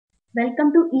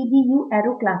Welcome to EDU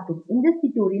Aero Classroom. In this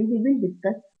tutorial, we will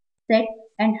discuss sets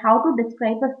and how to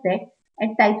describe a set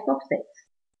and types of sets.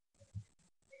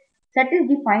 Set is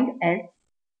defined as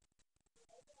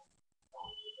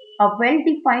a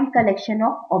well-defined collection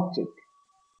of objects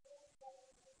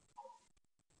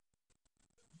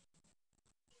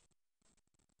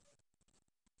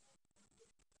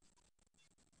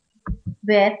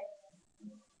where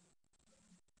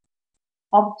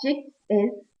object is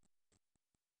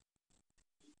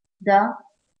the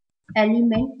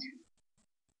element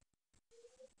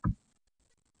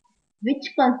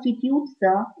which constitutes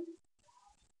the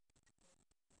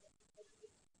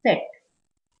set.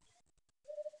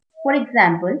 For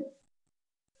example,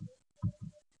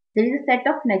 there is a set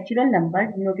of natural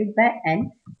numbers denoted by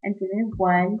n and present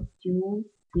 1, 2,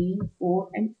 3, 4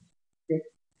 and this.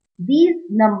 These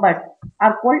numbers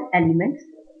are called elements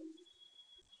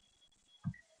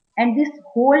and this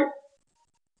whole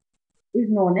is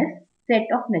known as set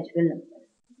of natural numbers.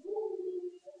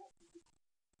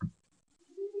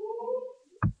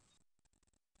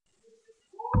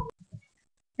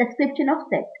 Description of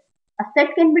set. A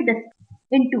set can be described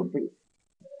in two ways.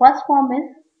 First form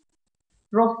is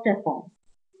roster form.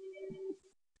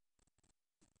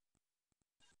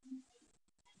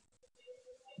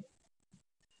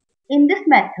 In this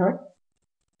method,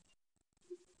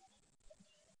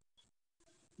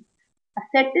 a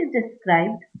set is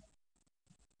described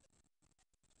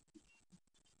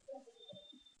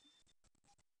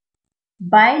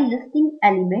by listing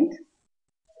elements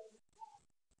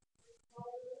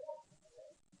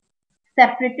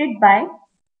separated by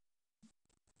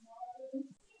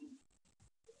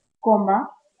comma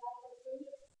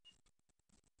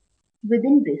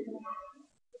within braces.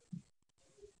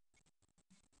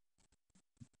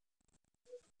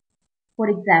 For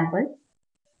example,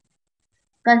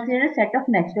 consider a set of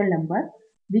natural numbers.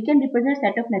 We can represent a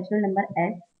set of natural numbers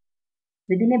as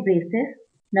within a braces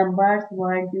numbers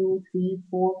 1, 2, 3,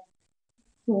 4,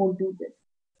 so on to this.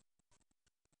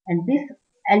 And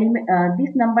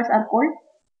these numbers are called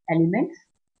elements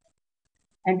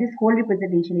and this whole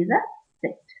representation is a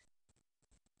set.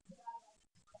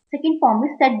 Second form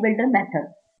is set builder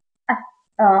method.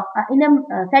 In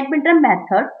a set builder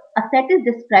method, a set is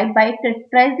described by a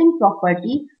characterizing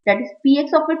property that is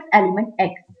px of its element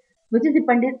x, which is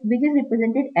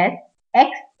represented as x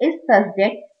is such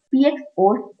that px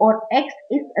old or x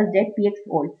is such that px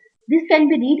old. This can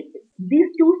be read, these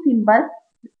two symbols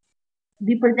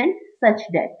represent such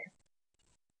that,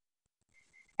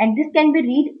 and this can be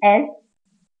read as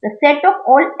the set of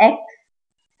all x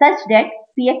such that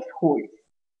px holds.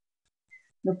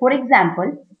 Now, for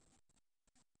example,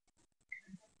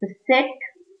 the set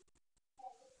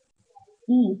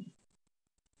E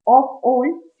of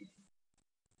all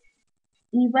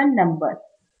even numbers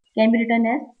can be written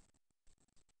as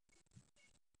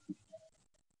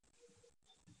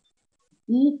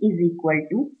E is equal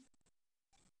to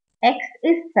x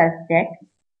is such that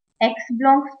x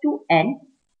belongs to n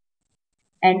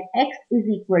and x is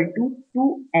equal to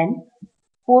 2n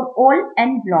for all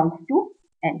n belongs to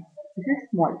n. This is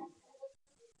small.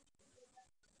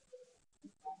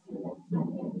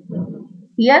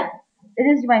 Here it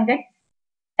is defined that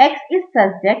x is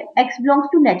such that x belongs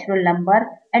to natural number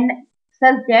and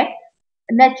such that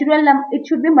natural number it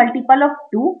should be multiple of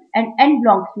 2 and n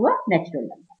belongs to a natural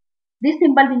number. This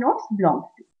symbol denotes belongs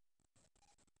to.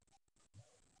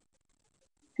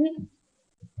 Okay.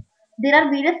 There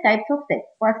are various types of sets.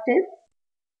 First is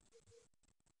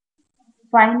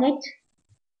finite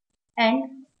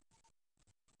and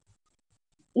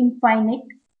infinite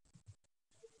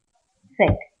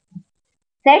set.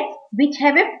 Sets which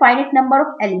have a finite number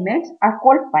of elements are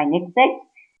called finite sets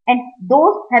and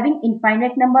those having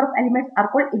infinite number of elements are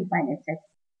called infinite sets.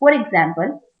 For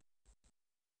example,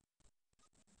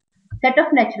 set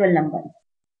of natural numbers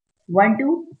 1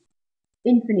 to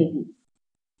infinity.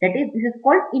 That is, this is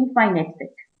called infinite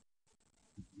set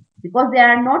because there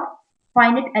are not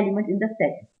finite elements in the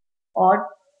set. Or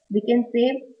we can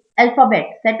say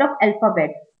alphabet, set of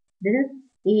alphabets. This is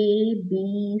A,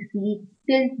 B, C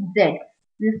till Z.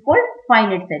 This is called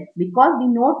finite set because we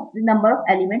know the number of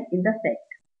elements in the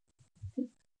set.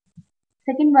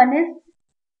 Second one is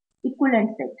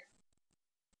equivalent set.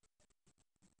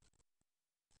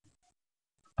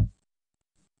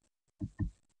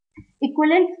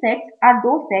 Equivalent sets are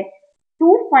those sets.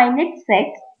 Two finite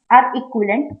sets are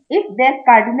equivalent if their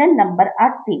cardinal number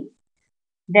are same.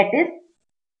 That is,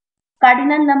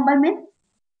 cardinal number means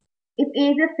if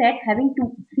A is a set having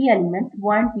three elements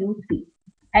 1, 2, 3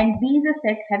 and B is a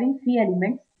set having three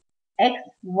elements x,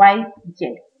 y,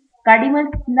 z. Cardinal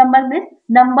number means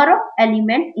number of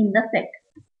elements in the set.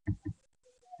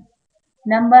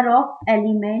 Number of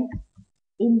elements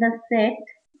in the set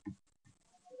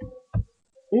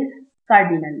is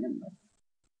cardinal number.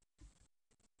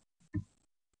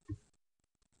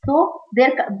 So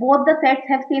both the sets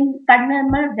have same cardinal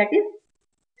number, that is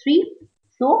 3.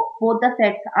 So both the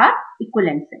sets are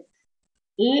equivalent sets.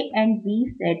 A and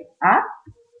B sets are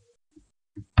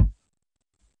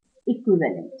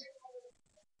equivalent.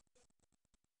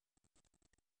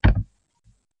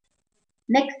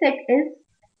 Next set is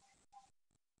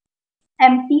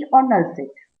empty or null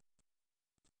set,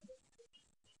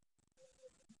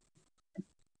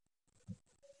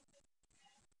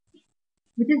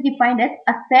 which is defined as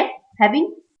a set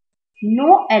having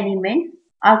no elements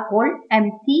are called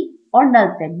empty or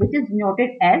null set, which is noted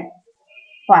as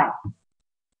phi.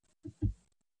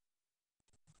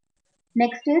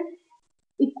 Next is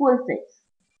equal sets.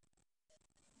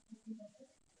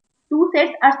 Two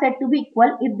sets are said to be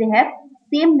equal if they have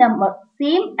same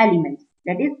elements.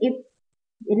 That is, if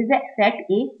it is a set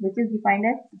A which is defined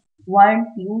as 1,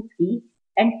 2, 3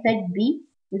 and set B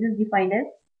which is defined as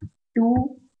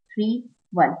 2, 3,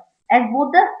 1. As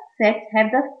both the sets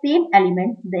have the same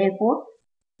elements, therefore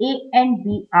A and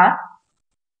B are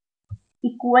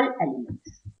equal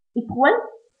elements, equal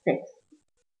sets,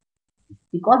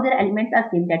 because their elements are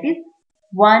same. That is,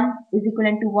 1 is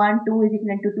equivalent to 1, 2 is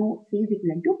equivalent to 2, 3 is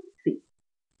equivalent to 3.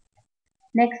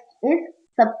 Next is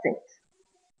subsets.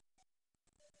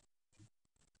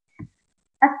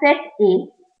 A set A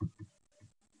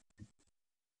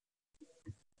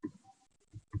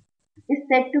is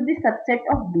said to be subset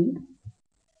of B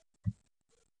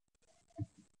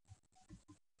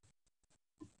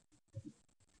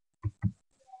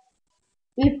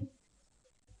if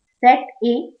set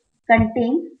A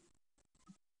contains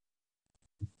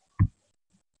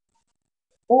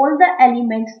all the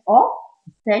elements of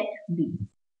set B,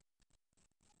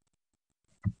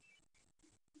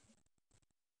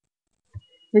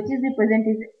 which is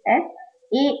represented as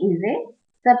A is a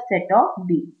subset of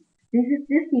B. This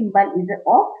symbol is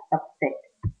of subset.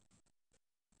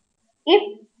 If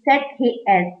set A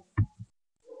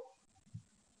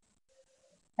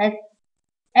has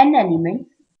n elements,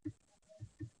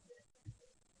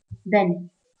 then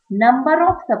number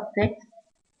of subsets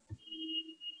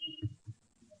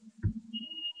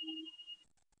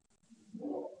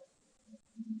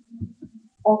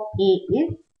of A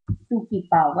is 2 to the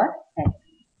power n.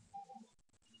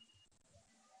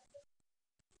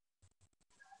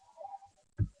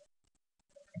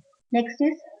 Next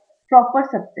is proper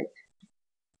subset.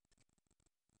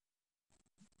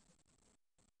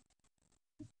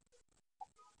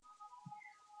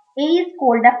 A is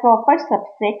called a proper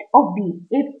subset of B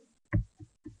if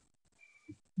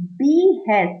B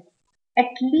has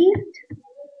at least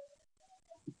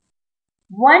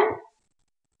one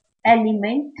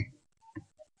element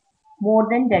more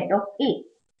than that of A,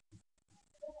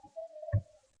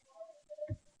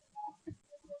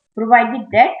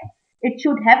 provided that it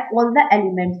should have all the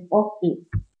elements of A.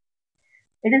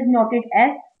 It is noted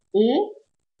as A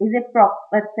is a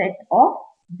proper set of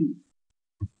B.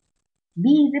 B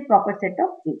is a proper set of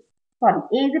A. Sorry,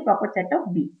 A is a proper set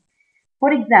of B.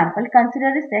 For example, consider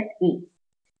a set A,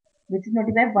 which is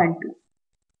noted by 1, 2.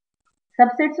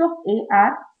 Subsets of A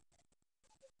are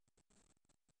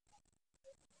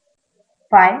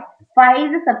phi. Phi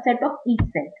is a subset of each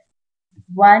set.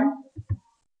 1,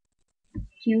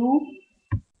 2,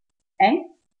 and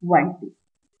 1, 2.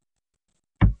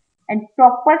 And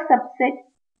proper subset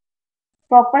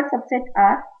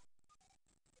are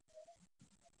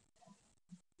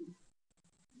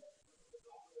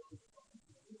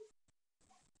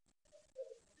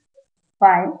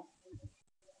phi,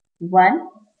 1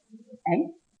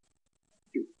 and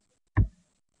 2.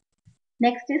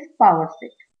 Next is power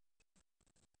set.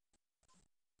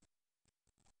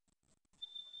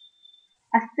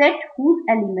 A set whose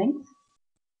elements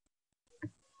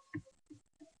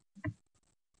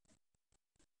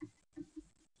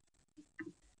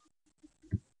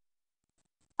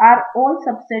are all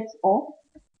subsets of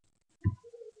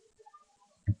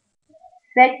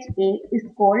set A is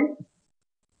called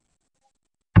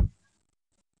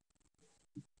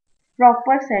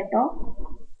proper set of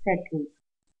set A.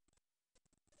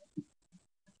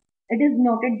 It is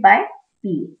noted by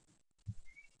P.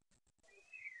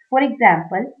 For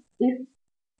example, if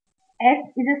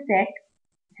S is a set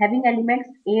having elements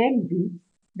A and B,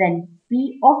 then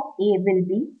P of A will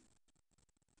be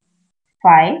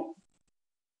phi,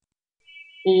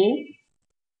 A,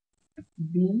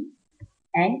 B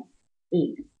and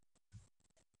A.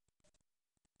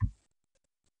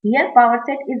 Here power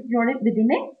set is denoted within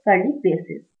a curly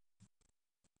braces.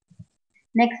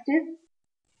 Next is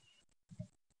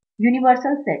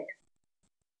universal set.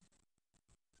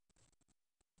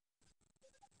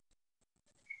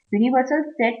 Universal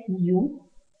set U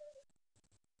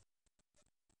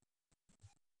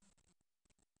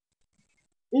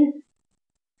is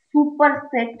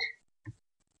superset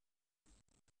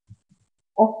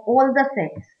of all the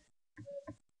sets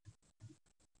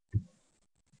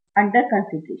under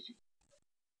consideration.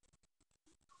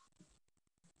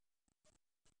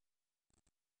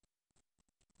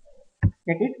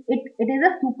 That is, it is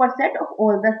a superset of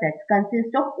all the sets,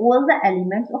 consists of all the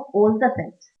elements of all the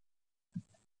sets.